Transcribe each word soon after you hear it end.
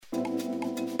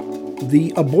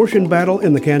The abortion battle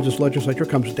in the Kansas legislature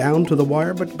comes down to the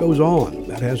wire but goes on.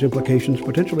 That has implications,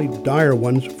 potentially dire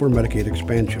ones, for Medicaid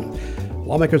expansion.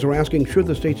 Lawmakers are asking, should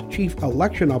the state's chief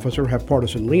election officer have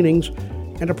partisan leanings?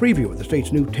 And a preview of the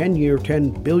state's new 10-year,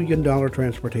 $10 billion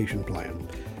transportation plan.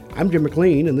 I'm Jim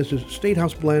McLean, and this is State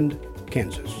House Blend,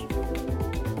 Kansas.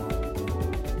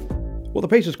 Well, the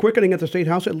pace is quickening at the State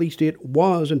House. At least it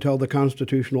was until the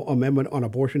constitutional amendment on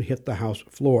abortion hit the House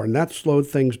floor. And that slowed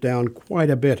things down quite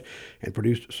a bit and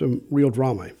produced some real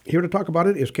drama. Here to talk about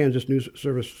it is Kansas News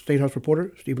Service State House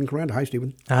reporter Stephen Caranda. Hi,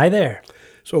 Stephen. Hi there.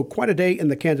 So quite a day in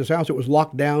the Kansas House. It was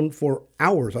locked down for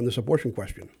hours on this abortion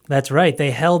question. That's right. They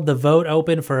held the vote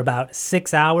open for about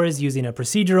 6 hours using a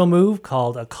procedural move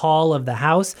called a call of the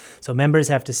House. So members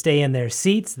have to stay in their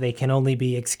seats. They can only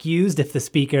be excused if the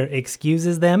speaker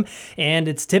excuses them. And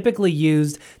it's typically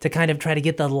used to kind of try to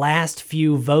get the last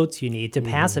few votes you need to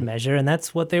pass a measure. And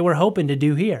that's what they were hoping to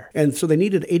do here. And so they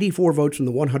needed 84 votes in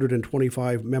the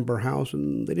 125-member House,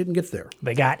 and they didn't get there.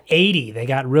 They got 80. They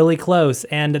got really close.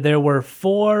 And there were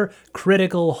 4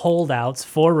 critical holdouts,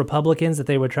 4 Republicans that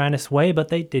they were trying to sway, but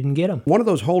they didn't get them. One of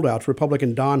those holdouts,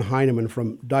 Republican Don Heineman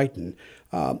from Dighton,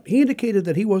 he indicated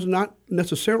that he was not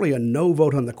necessarily a no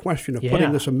vote on the question of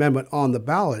putting this amendment on the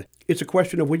ballot. It's a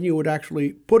question of when you would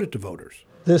actually put it to voters.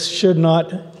 This should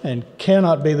not and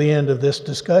cannot be the end of this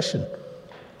discussion.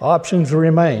 Options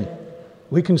remain.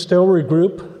 We can still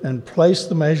regroup and place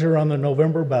the measure on the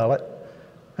November ballot,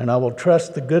 and I will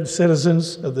trust the good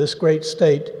citizens of this great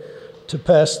state to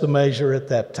pass the measure at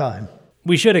that time.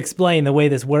 We should explain the way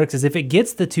this works is if it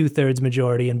gets the 2/3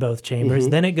 majority in both chambers,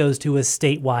 then it goes to a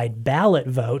statewide ballot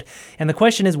vote. And the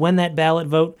question is when that ballot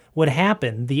vote would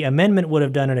happen. The amendment would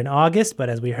have done it in August, but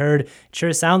as we heard, it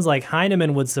sure sounds like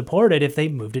Heineman would support it if they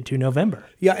moved it to November.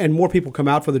 Yeah, and more people come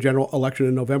out for the general election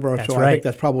in November, That's so right. I think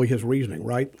that's probably his reasoning,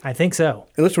 right? I think so.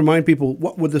 And let's remind people,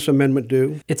 what would this amendment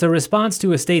do? It's a response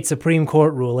to a state Supreme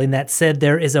Court ruling that said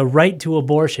there is a right to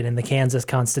abortion in the Kansas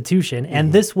Constitution,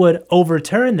 and this would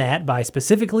overturn that by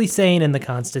specifically saying in the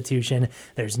Constitution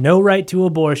there's no right to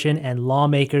abortion and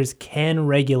lawmakers can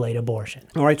regulate abortion.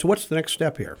 All right, so what's the next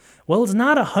step here? Well, it's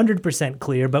not 100%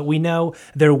 clear, but we know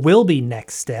there will be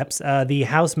next steps. The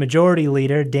House Majority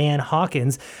Leader, Dan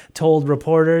Hawkins, told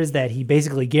reporters that he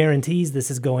basically guarantees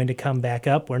this is going to come back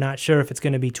up. We're not sure if it's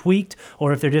going to be tweaked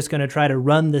or if they're just going to try to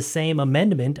run the same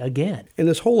amendment again. And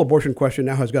this whole abortion question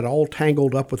now has got all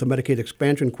tangled up with the Medicaid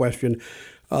expansion question.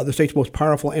 The state's most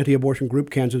powerful anti-abortion group,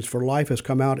 Kansas for Life, has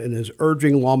come out and is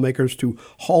urging lawmakers to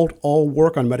halt all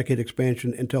work on Medicaid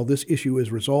expansion until this issue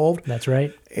is resolved. That's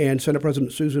right. And Senate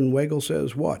President Susan Wagle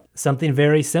says what? Something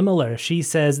very similar. She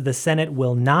says the Senate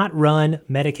will not run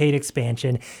Medicaid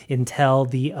expansion until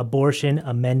the abortion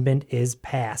amendment is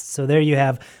passed. So there you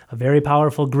have a very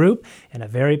powerful group and a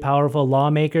very powerful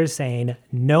lawmaker saying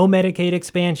no Medicaid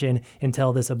expansion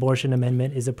until this abortion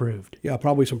amendment is approved. Yeah,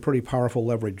 probably some pretty powerful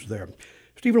leverage there.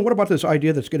 Stephen, what about this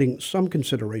idea that's getting some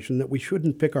consideration that we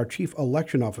shouldn't pick our chief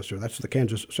election officer, that's the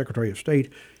Kansas Secretary of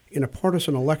State, in a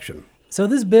partisan election? So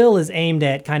this bill is aimed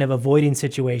at kind of avoiding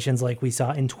situations like we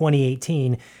saw in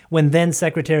 2018 when then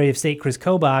Secretary of State Chris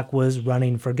Kobach was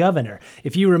running for governor.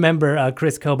 If you remember,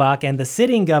 Chris Kobach and the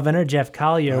sitting governor, Jeff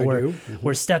Collier,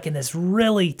 were stuck in this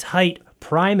really tight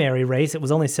primary race. It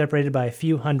was only separated by a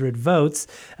few hundred votes,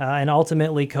 and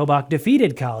ultimately Kobach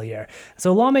defeated Collier.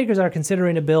 So lawmakers are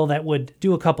considering a bill that would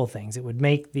do a couple things. It would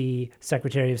make the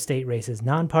Secretary of State races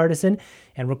nonpartisan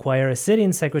and require a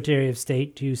sitting Secretary of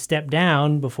State to step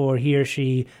down before he or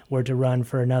she were to run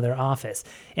for another office.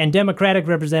 And Democratic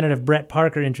Representative Brett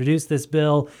Parker introduced this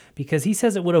bill because he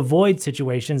says it would avoid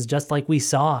situations just like we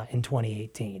saw in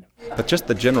 2018. But just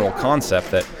the general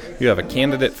concept that you have a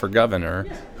candidate for governor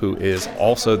who is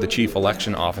also the chief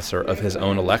election officer of his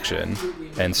own election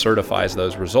and certifies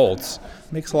those results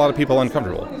makes a lot of people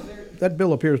uncomfortable. That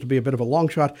bill appears to be a bit of a long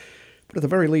shot, but at the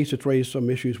very least it's raised some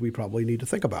issues we probably need to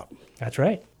think about. That's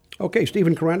right. Okay,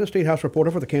 Stephen Caranda, State House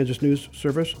reporter for the Kansas News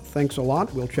Service. Thanks a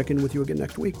lot. We'll check in with you again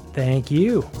next week. Thank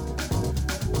you.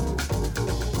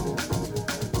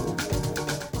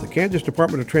 The Kansas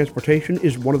Department of Transportation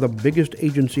is one of the biggest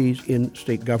agencies in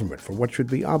state government for what should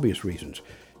be obvious reasons.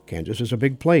 Kansas is a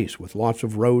big place with lots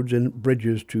of roads and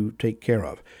bridges to take care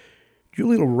of.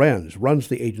 Julie Lorenz runs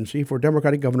the agency for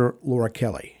Democratic Governor Laura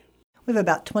Kelly. We have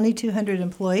about 2,200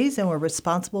 employees, and we're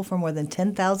responsible for more than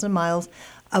 10,000 miles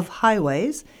of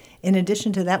highways. In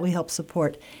addition to that, we help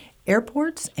support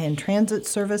airports and transit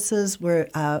services.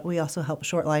 We also help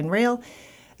short line rail.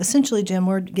 Essentially, Jim,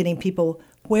 we're getting people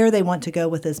where they want to go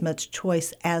with as much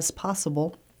choice as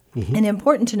possible. And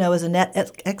important to know, as a net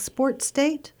export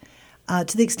state,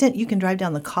 To the extent you can drive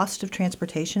down the cost of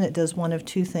transportation, it does one of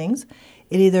two things.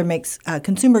 It either makes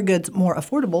consumer goods more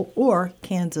affordable or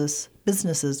Kansas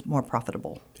businesses more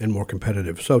profitable. And more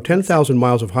competitive. So 10,000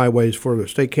 miles of highways for the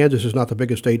state. Kansas is not the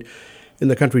biggest state in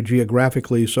the country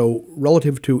geographically. So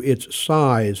relative to its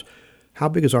size, how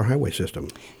big is our highway system?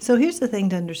 So here's the thing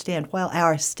to understand. While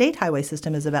our state highway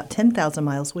system is about 10,000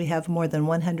 miles, we have more than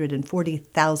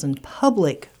 140,000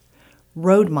 public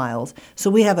road miles. So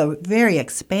we have a very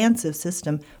expansive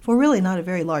system for really not a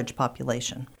very large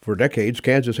population. For decades,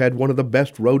 Kansas had one of the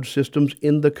best road systems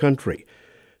in the country.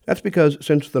 That's because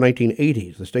since the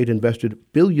 1980s, the state invested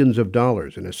billions of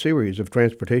dollars in a series of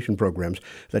transportation programs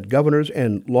that governors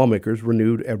and lawmakers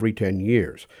renewed every 10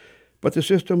 years. But the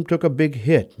system took a big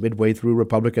hit midway through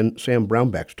Republican Sam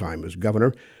Brownback's time as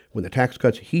governor, when the tax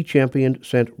cuts he championed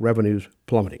sent revenues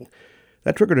plummeting.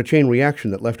 That triggered a chain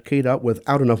reaction that left KDOT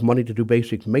without enough money to do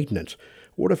basic maintenance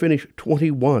or to finish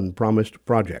 21 promised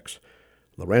projects.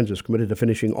 Lorenz is committed to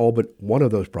finishing all but one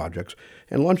of those projects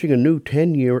and launching a new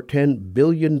 10-year, $10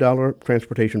 billion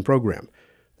transportation program.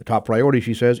 The top priority,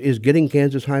 she says, is getting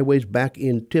Kansas highways back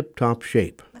in tip-top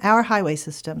shape. Our highway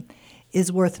system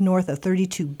is worth north of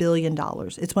 $32 billion.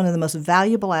 It's one of the most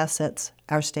valuable assets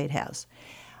our state has.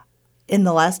 In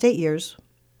the last 8 years,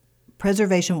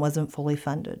 preservation wasn't fully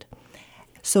funded.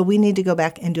 So we need to go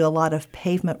back and do a lot of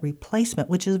pavement replacement,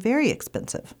 which is very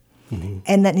expensive. Mm-hmm.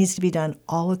 And that needs to be done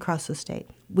all across the state.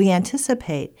 We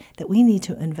anticipate that we need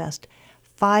to invest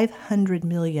 $500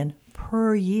 million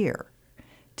per year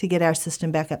to get our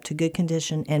system back up to good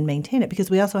condition and maintain it,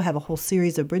 because we also have a whole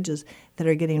series of bridges that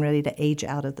are getting ready to age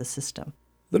out of the system.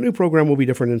 The new program will be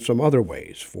different in some other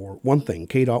ways. For one thing,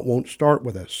 KDOT won't start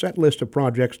with a set list of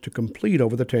projects to complete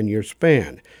over the 10-year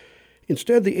span.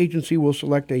 Instead, the agency will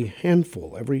select a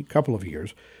handful every couple of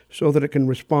years so that it can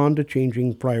respond to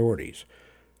changing priorities.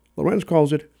 Lorenz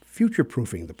calls it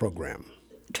future-proofing the program.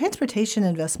 Transportation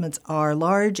investments are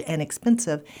large and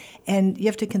expensive, and you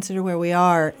have to consider where we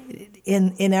are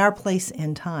in our place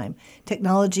in time.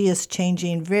 Technology is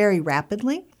changing very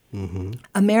rapidly. Mm-hmm.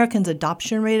 Americans'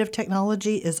 adoption rate of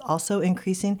technology is also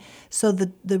increasing. So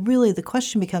the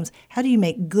question becomes, how do you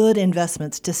make good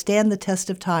investments to stand the test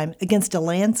of time against a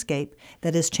landscape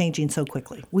that is changing so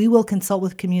quickly? We will consult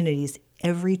with communities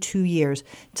every 2 years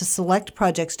to select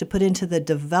projects to put into the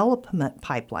development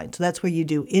pipeline. So that's where you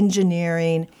do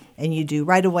engineering and you do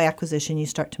right-of-way acquisition, you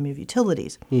start to move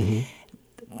utilities. Mm-hmm.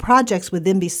 Projects would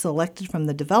then be selected from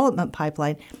the development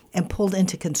pipeline and pulled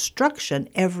into construction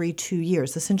every 2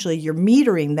 years. Essentially, you're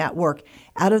metering that work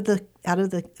out of the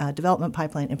development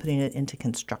pipeline and putting it into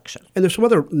construction. And there's some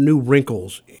other new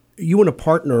wrinkles. You want to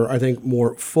partner, I think,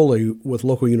 more fully with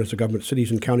local units of government,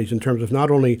 cities and counties, in terms of not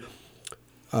only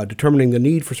determining the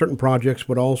need for certain projects,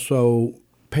 but also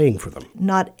paying for them.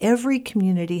 Not every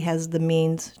community has the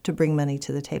means to bring money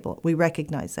to the table. We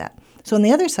recognize that. So on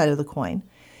the other side of the coin,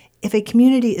 if a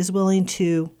community is willing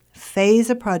to phase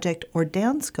a project or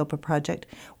downscope a project,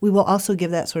 we will also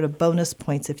give that sort of bonus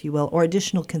points, if you will, or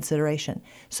additional consideration.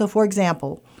 So, for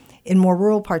example, in more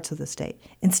rural parts of the state,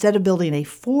 instead of building a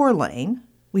 4-lane,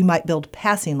 we might build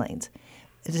passing lanes.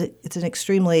 It's an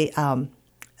extremely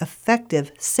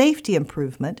effective safety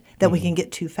improvement that we can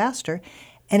get to faster,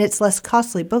 and it's less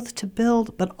costly both to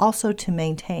build but also to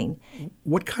maintain.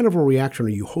 What kind of a reaction are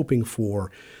you hoping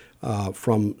for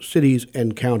from cities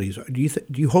and counties? Do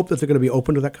you hope that they're going to be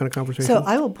open to that kind of conversation? So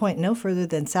I will point no further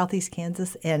than Southeast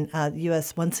Kansas and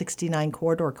US 169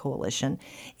 Corridor Coalition.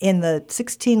 In the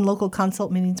 16 local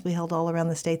consult meetings we held all around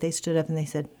the state, they stood up and they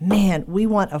said, man, we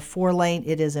want a 4-lane.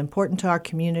 It is important to our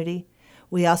community.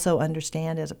 We also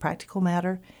understand as a practical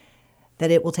matter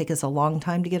that it will take us a long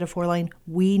time to get a 4-lane.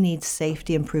 We need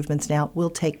safety improvements now. We'll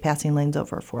take passing lanes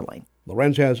over a 4-lane.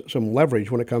 Lorenz has some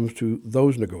leverage when it comes to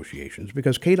those negotiations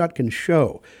because KDOT can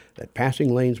show that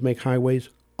passing lanes make highways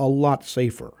a lot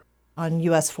safer. On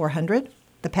US 400,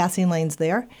 the passing lanes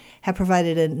there have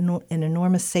provided an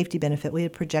enormous safety benefit. We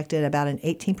had projected about an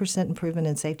 18% improvement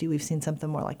in safety. We've seen something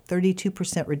more like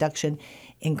 32% reduction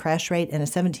in crash rate and a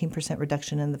 17%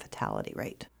 reduction in the fatality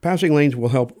rate. Passing lanes will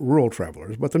help rural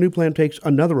travelers, but the new plan takes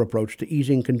another approach to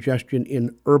easing congestion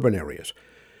in urban areas.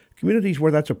 Communities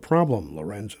where that's a problem,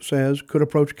 Lorenz says, could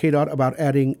approach KDOT about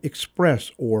adding express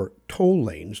or toll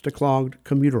lanes to clogged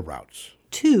commuter routes.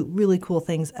 2 really cool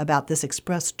things about this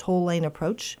express toll lane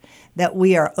approach that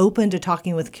we are open to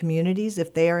talking with communities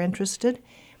if they are interested.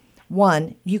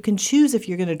 1, you can choose if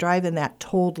you're going to drive in that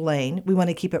tolled lane. We want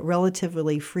to keep it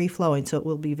relatively free-flowing, so it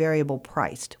will be variable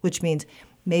priced, which means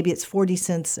maybe it's 40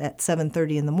 cents at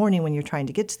 7:30 in the morning when you're trying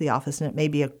to get to the office, and it may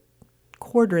be a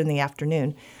quarter in the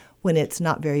afternoon when it's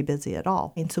not very busy at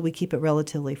all. And so we keep it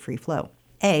relatively free flow.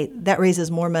 That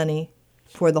raises more money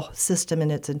for the system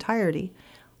in its entirety,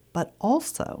 but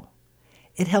also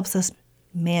it helps us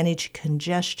manage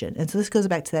congestion. And so this goes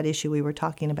back to that issue we were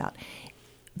talking about.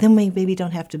 Then we maybe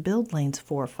don't have to build lanes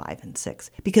 4, 5, and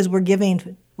 6 because we're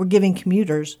giving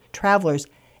commuters, travelers,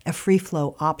 a free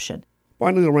flow option.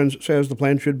 Finally, Lorenz says the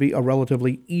plan should be a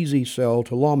relatively easy sell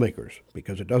to lawmakers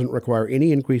because it doesn't require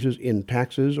any increases in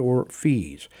taxes or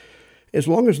fees. As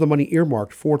long as the money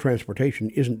earmarked for transportation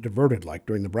isn't diverted like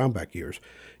during the Brownback years,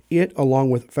 it,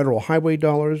 along with federal highway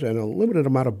dollars and a limited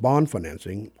amount of bond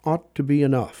financing, ought to be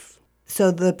enough. So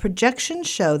the projections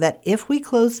show that if we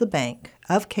close the bank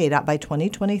of KDOT by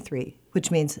 2023,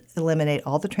 which means eliminate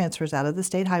all the transfers out of the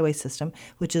state highway system,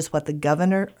 which is what the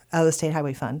governor of the state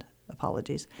highway fund,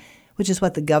 which is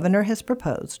what the governor has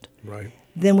proposed, right,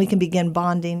 then we can begin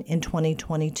bonding in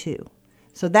 2022.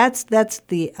 So that's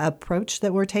the approach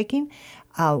that we're taking.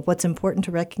 What's important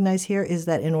to recognize here is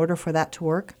that in order for that to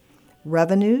work,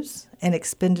 revenues and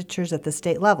expenditures at the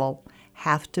state level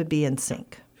have to be in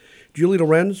sync. Julie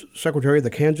Lorenz, Secretary of the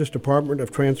Kansas Department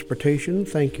of Transportation,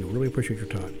 thank you. Really appreciate your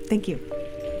time. Thank you.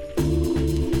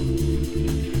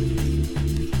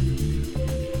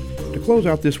 To close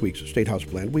out this week's State House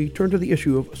Blend, we turn to the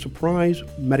issue of surprise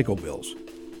medical bills,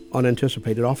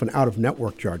 unanticipated, often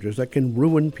out-of-network charges that can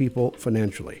ruin people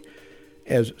financially.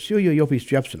 As Celia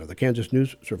Yopes-Jepson of the Kansas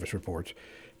News Service reports,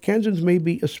 Kansans may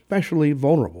be especially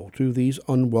vulnerable to these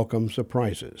unwelcome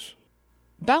surprises.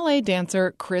 Ballet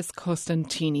dancer Chris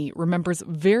Costantini remembers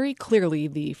very clearly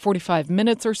the 45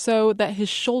 minutes or so that his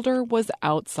shoulder was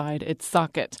outside its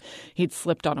socket. He'd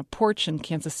slipped on a porch in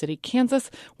Kansas City, Kansas,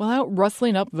 while out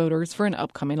rustling up voters for an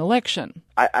upcoming election.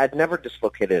 I'd never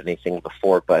dislocated anything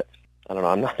before, but I don't know,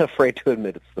 I'm not afraid to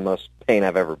admit it's the most pain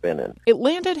I've ever been in. It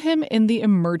landed him in the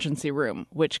emergency room,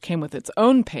 which came with its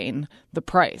own pain, the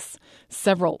price.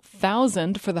 Several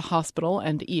thousand for the hospital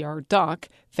and ER doc.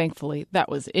 Thankfully, that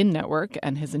was in-network,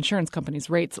 and his insurance company's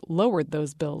rates lowered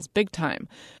those bills big time.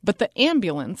 But the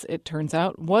ambulance, it turns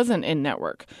out, wasn't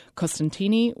in-network.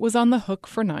 Costantini was on the hook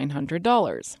for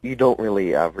 $900. You don't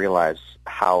really realize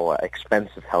how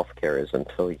expensive healthcare is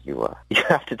until you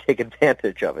have to take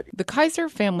advantage of it. The Kaiser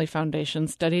Family Foundation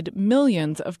studied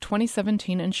millions of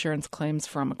 2017 insurance claims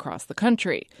from across the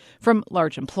country, from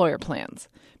large employer plans.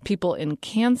 People in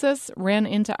Kansas ran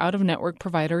into out-of-network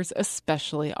providers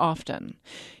especially often.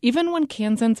 Even when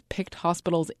Kansans picked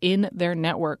hospitals in their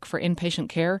network for inpatient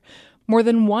care, more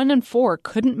than 1 in 4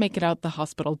 couldn't make it out the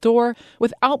hospital door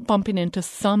without bumping into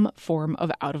some form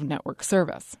of out-of-network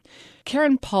service.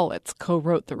 Karen Paulitz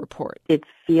co-wrote the report. It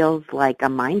feels like a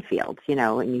minefield,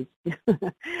 and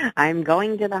I'm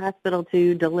going to the hospital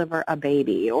to deliver a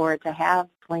baby or to have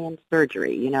planned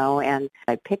surgery, and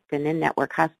I picked an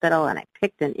in-network hospital and I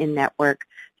picked an in-network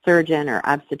surgeon or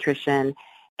obstetrician,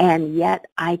 and yet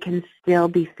I can still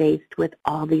be faced with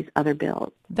all these other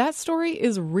bills. That story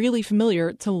is really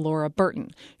familiar to Laura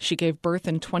Burton. She gave birth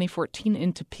in 2014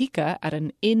 in Topeka at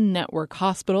an in-network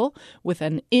hospital with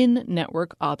an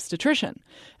in-network obstetrician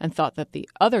and thought that the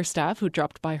other staff who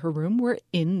dropped by her room were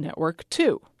in-network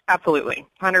too. Absolutely.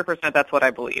 100% that's what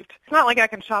I believed. It's not like I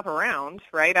can shop around,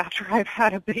 right, after I've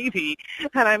had a baby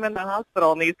and I'm in the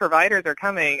hospital and these providers are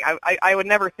coming. I would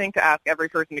never think to ask every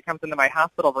person who comes into my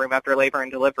hospital room after labor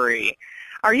and delivery,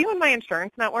 are you in my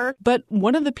insurance network? But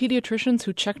one of the pediatricians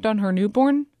who checked on her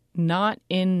newborn, not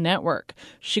in network.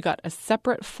 She got a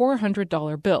separate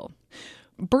 $400 bill.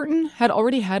 Burton had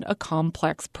already had a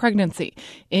complex pregnancy.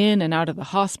 In and out of the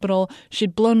hospital,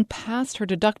 she'd blown past her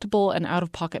deductible and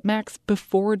out-of-pocket max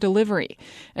before delivery,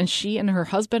 and she and her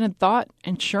husband had thought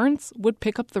insurance would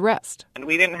pick up the rest. And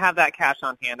we didn't have that cash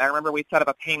on hand. I remember we set up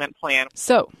a payment plan.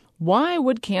 So, why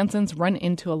would Kansans run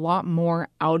into a lot more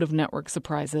out-of-network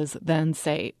surprises than,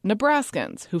 say,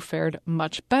 Nebraskans, who fared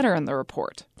much better in the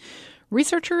report?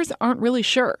 Researchers aren't really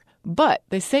sure, but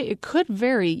they say it could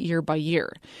vary year by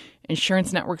year.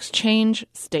 Insurance networks change,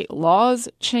 state laws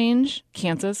change.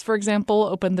 Kansas, for example,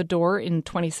 opened the door in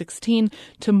 2016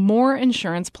 to more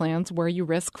insurance plans where you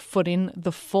risk footing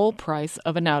the full price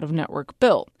of an out-of-network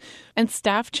bill. And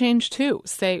staff change too,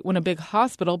 say when a big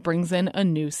hospital brings in a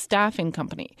new staffing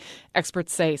company.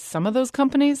 Experts say some of those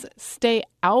companies stay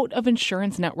out of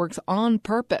insurance networks on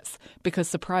purpose because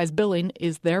surprise billing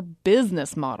is their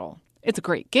business model. It's a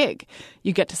great gig.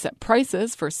 You get to set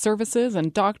prices for services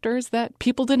and doctors that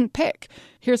people didn't pick.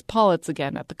 Here's Paulitz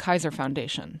again at the Kaiser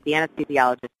Foundation. The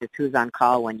anesthesiologist is who's on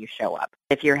call when you show up.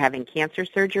 If you're having cancer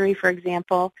surgery, for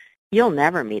example, You'll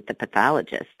never meet the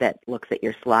pathologist that looks at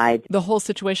your slides. The whole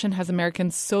situation has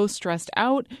Americans so stressed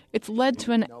out, it's led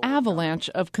to an avalanche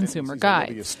of consumer guides.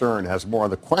 Olivia Stern has more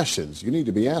on the questions you need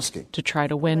to be asking to try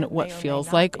to win what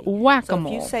feels like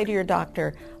whack-a-mole. So if you say to your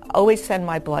doctor, always send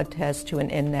my blood test to an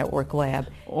in-network lab.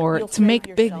 Or to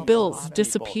make big bills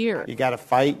disappear. You got to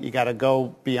fight. You got to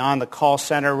go beyond the call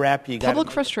center rep. Public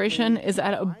frustration is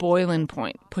at a boiling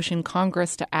point, pushing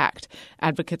Congress to act.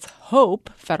 Advocates hope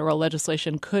federal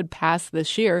legislation could pass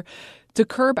this year to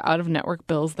curb out-of-network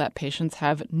bills that patients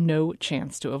have no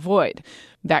chance to avoid.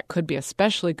 That could be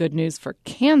especially good news for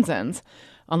Kansans.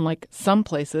 Unlike some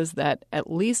places that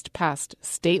at least passed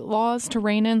state laws to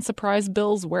rein in surprise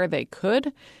bills where they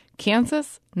could,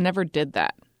 Kansas never did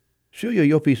that. Celia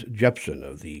Yopis-Jepson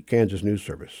of the Kansas News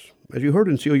Service. As you heard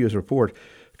in Celia's report,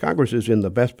 Congress is in the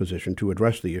best position to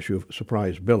address the issue of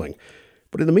surprise billing.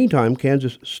 But in the meantime,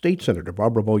 Kansas State Senator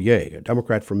Barbara Boyer, a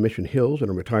Democrat from Mission Hills and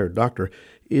a retired doctor,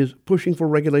 is pushing for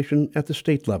regulation at the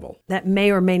state level. That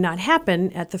may or may not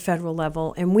happen at the federal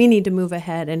level, and we need to move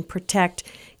ahead and protect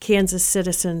Kansas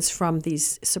citizens from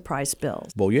these surprise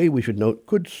bills. Boyer, we should note,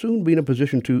 could soon be in a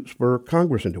position to spur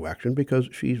Congress into action because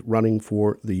she's running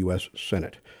for the U.S.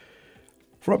 Senate.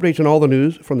 For updates on all the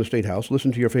news from the State House,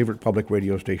 listen to your favorite public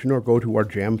radio station or go to our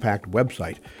jam-packed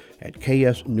website at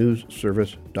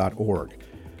ksnewsservice.org.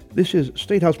 This is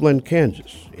State House Blend,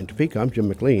 Kansas. In Topeka, I'm Jim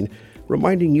McLean,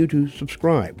 reminding you to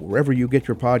subscribe wherever you get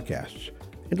your podcasts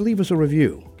and to leave us a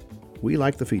review. We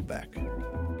like the feedback.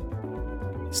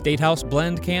 State House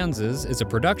Blend, Kansas is a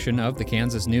production of the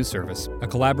Kansas News Service, a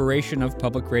collaboration of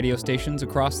public radio stations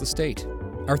across the state.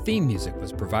 Our theme music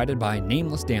was provided by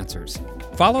Nameless Dancers.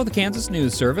 Follow the Kansas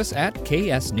News Service at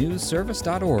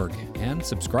ksnewsservice.org and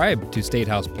subscribe to State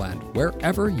House Blend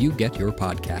wherever you get your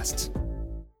podcasts.